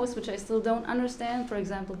some posts which I still don't understand. For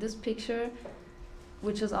example, this picture,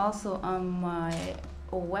 which is also on my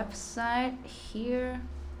website here,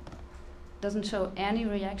 doesn't show any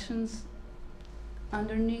reactions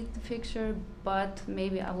underneath the picture, but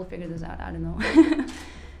maybe I will figure this out, I don't know.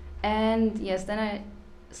 And yes, then I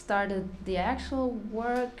started the actual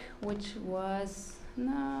work, which was,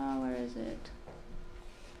 no, where is it?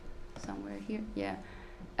 Somewhere here, yeah.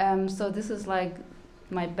 So this is like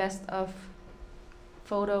my best of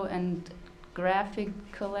photo and graphic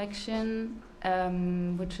collection,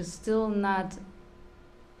 which is still not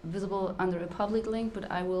visible under a public link, but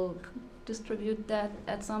I will distribute that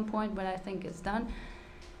at some point when I think it's done.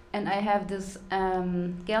 And I have this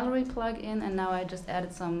gallery plugin, and now I just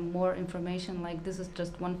added some more information, like this is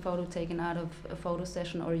just one photo taken out of a photo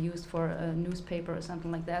session or used for a newspaper or something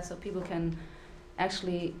like that, so people can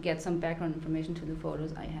actually get some background information to the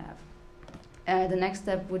photos I have. The next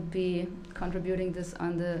step would be contributing this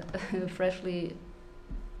on the freshly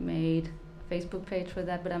made Facebook page for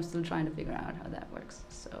that, but I'm still trying to figure out how that works.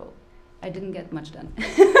 So I didn't get much done.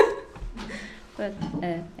 But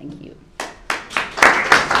thank you.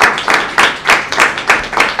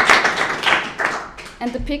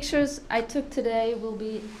 And the pictures I took today will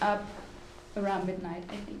be up around midnight,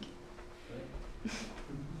 I think.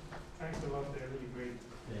 Thanks a lot, they're really great.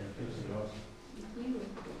 Yeah, thanks a lot. Thank you.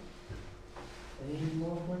 Any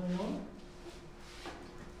more for anyone?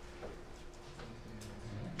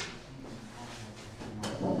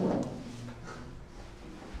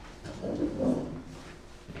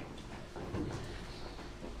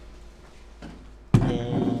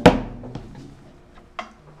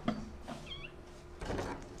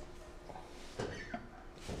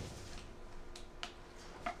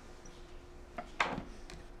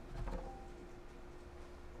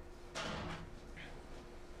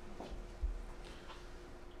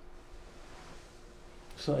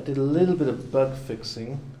 So I did a little bit of bug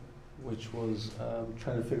fixing, which was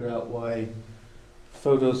trying to figure out why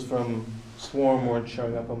photos from Swarm weren't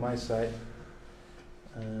showing up on my site.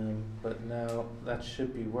 But now that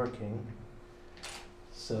should be working.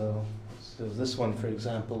 So this one, for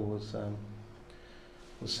example, was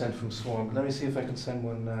sent from Swarm. Let me see if I can send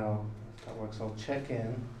one now. If that works. I'll check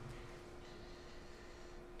in.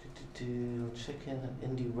 I'll check in at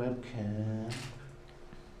IndieWebCamp.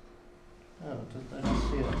 Oh, I don't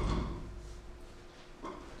see it.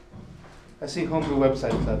 I see Homebrew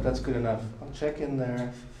Website Club, that's good enough. I'll check in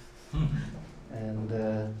there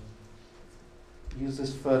and use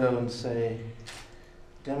this photo and say,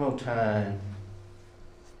 demo time,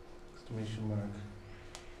 exclamation mark,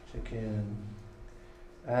 check in.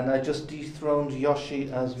 And I just dethroned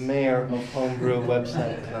Yoshi as mayor of Homebrew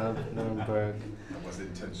Website Club, Nürnberg. That was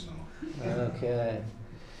intentional. Okay.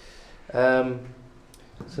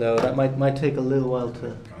 So that might take a little while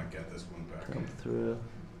to get this one back. come through.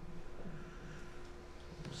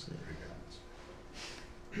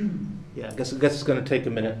 Yeah, I guess it's going to take a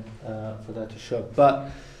minute for that to show up.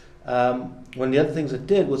 But one of the other things it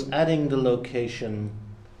did was adding the location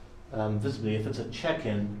visibly. If it's a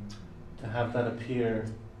check-in, to have that appear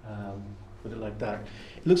with it like that.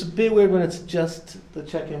 It looks a bit weird when it's just the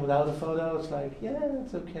check-in without a photo. It's like, yeah,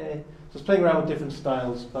 it's okay. So it's playing around with different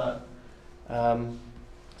styles, but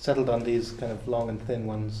settled on these kind of long and thin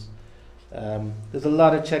ones. There's a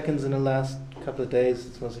lot of check-ins in the last couple of days.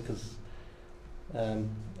 It's mostly because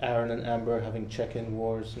Aaron and Amber are having check-in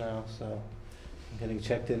wars now, so I'm getting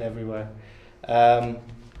checked in everywhere. But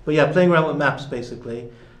yeah, playing around with maps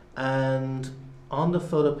basically. And on the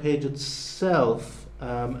photo page itself,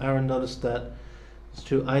 Aaron noticed that it's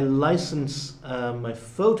true. I license my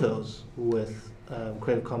photos with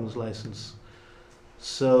Creative Commons license.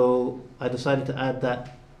 So I decided to add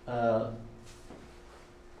that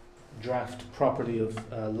draft property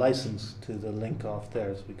of license to the link off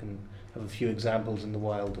there, so we can have a few examples in the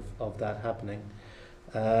wild of that happening.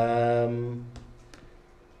 See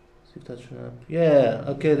if that's showing up. Yeah,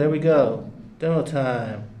 okay, there we go. Demo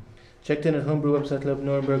time. Checked in at Homebrew Website Club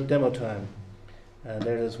Nürnberg, demo time. And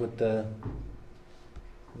there it is with the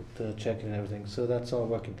check-in and everything. So that's all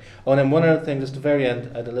working. Oh, and then one other thing, just at the very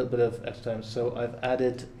end, I had a little bit of extra time. So I've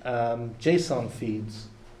added JSON feeds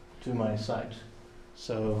to my site.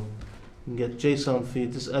 So you can get JSON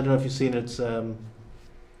feeds. I don't know if you've seen it. It's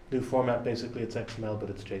new format. Basically, it's XML, but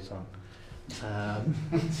it's JSON.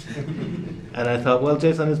 And I thought, well,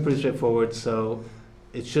 JSON is pretty straightforward, so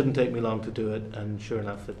it shouldn't take me long to do it. And sure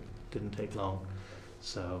enough, it didn't take long.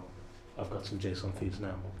 So I've got some JSON feeds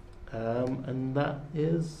now. And that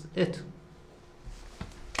is it.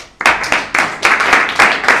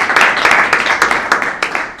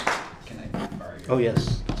 Can I borrow your Oh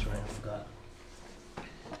yes, that's right, I forgot.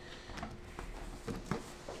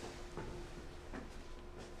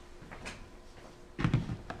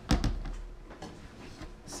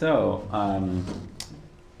 So, I'm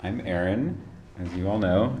Aaron, as you all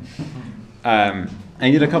know. I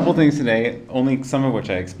did a couple things today, only some of which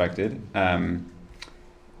I expected.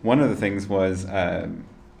 One of the things was a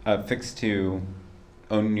fix to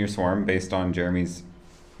own your swarm based on Jeremy's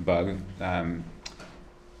bug,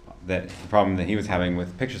 that the problem that he was having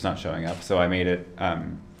with pictures not showing up. So I made it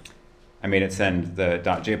send the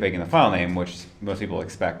 .jpeg in the file name, which most people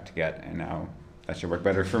expect to get, and now that should work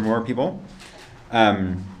better for more people.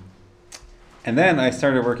 And then I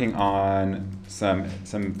started working on some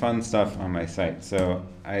fun stuff on my site. So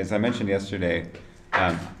as I mentioned yesterday,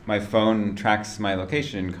 my phone tracks my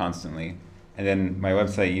location constantly, and then my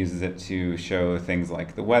website uses it to show things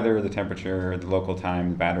like the weather, the temperature, the local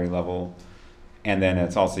time, the battery level, and then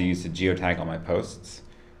it's also used to geotag all my posts.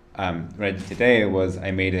 What I did today was I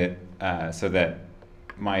made it so that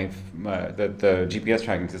the GPS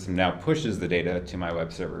tracking system now pushes the data to my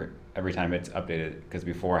web server every time it's updated, because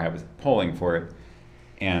before I was polling for it,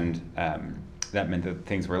 and that meant that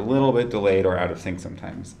things were a little bit delayed or out of sync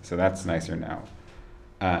sometimes. So that's nicer now.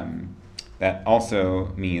 That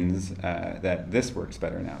also means that this works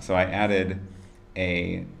better now. So I added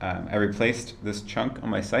I replaced this chunk on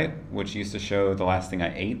my site, which used to show the last thing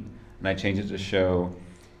I ate, and I changed it to show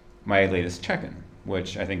my latest check-in,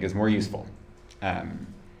 which I think is more useful.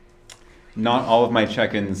 Not all of my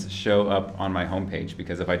check-ins show up on my homepage,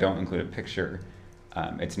 because if I don't include a picture,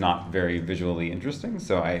 it's not very visually interesting.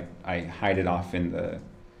 So I hide it off in the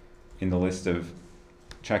list of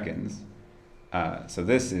check-ins. So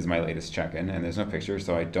this is my latest check-in, and there's no picture,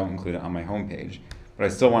 so I don't include it on my homepage. But I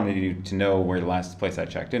still wanted you to know where the last place I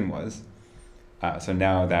checked in was. So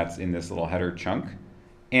now that's in this little header chunk.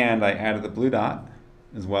 And I added the blue dot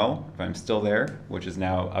as well, if I'm still there, which is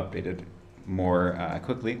now updated more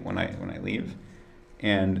quickly when I leave.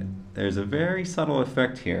 And there's a very subtle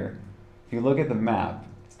effect here. If you look at the map,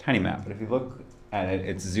 it's a tiny map, but if you look at it,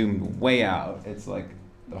 it's zoomed way out. It's like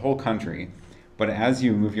the whole country. But as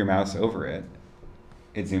you move your mouse over it,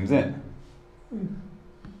 it zooms in.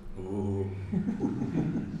 Ooh.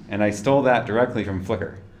 And I stole that directly from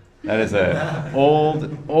Flickr. That is a old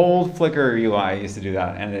Flickr UI. I used to do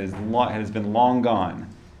that, and it has been long gone,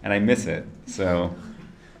 and I miss it. So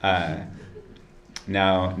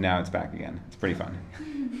now it's back again. It's pretty fun.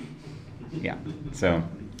 Yeah. So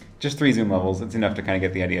just 3 zoom levels. It's enough to kind of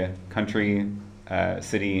get the idea. Country,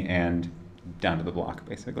 city, and down to the block,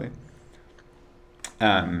 basically.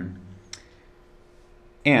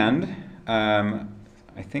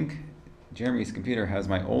 I think Jeremy's computer has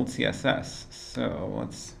my old CSS, so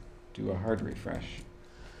let's do a hard refresh.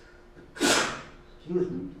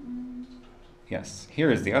 Yes,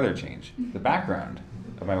 here is the other change. The background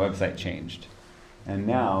of my website changed, and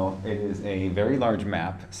now it is a very large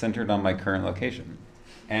map centered on my current location.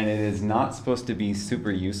 and it is not supposed to be super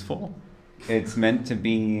useful. It's meant to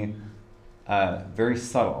be very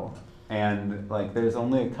subtle, and like there's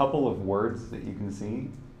only a couple of words that you can see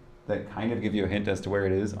that kind of give you a hint as to where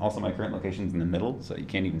it is. Also, my current location's in the middle, so you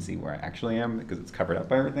can't even see where I actually am because it's covered up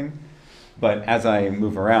by everything. But as I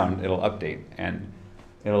move around, it'll update, and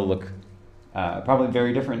it'll look probably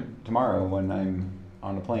very different tomorrow when I'm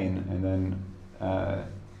on a plane, and then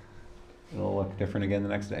it'll look different again the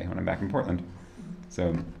next day when I'm back in Portland.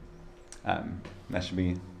 So that should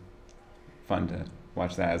be fun to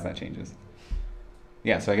watch that as that changes.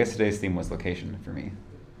 Yeah, so I guess today's theme was location for me.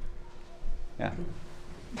 Yeah.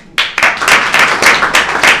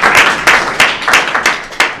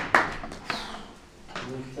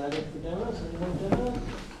 We excited for demos? Anyone demos?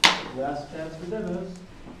 Last chance for demos.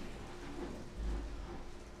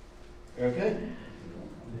 Okay.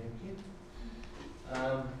 Thank you.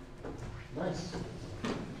 Nice.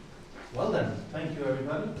 Well then, thank you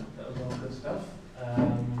everybody. That was all good stuff.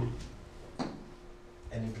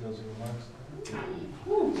 Any closing remarks? You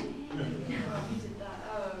did that.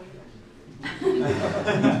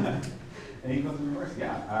 Any closing remarks?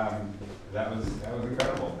 Yeah. That was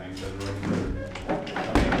incredible. Thanks everyone for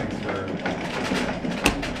coming. Thanks for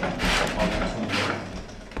all the excellent work.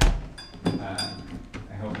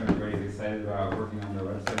 I hope everybody's excited about working on their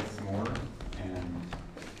websites more and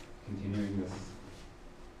continuing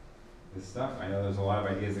this stuff. I know there's a lot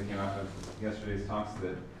of ideas that came out of yesterday's talks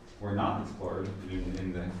that were not explored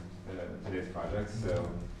in today's projects, so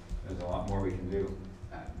there's a lot more we can do.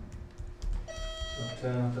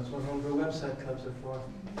 That's what Homebrew website clubs are for.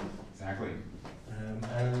 Exactly.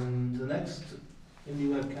 And the next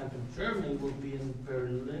IndieWebCamp in Germany will be in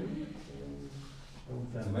Berlin in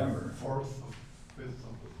November. 4th of 5th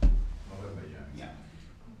of November, yeah.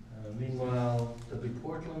 Meanwhile, there'll be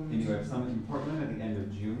Portland. IndieWeb Summit in Portland at the end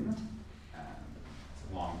of June. It's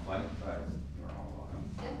a long flight, but you're all welcome.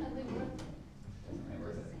 Definitely worth it. Definitely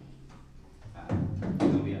worth it.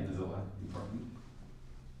 It'll be at Mozilla in Portland.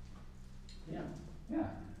 Yeah. Yeah.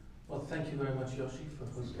 Well, thank you very much, Yoshi, for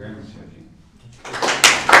hosting. Very much, Yoshi.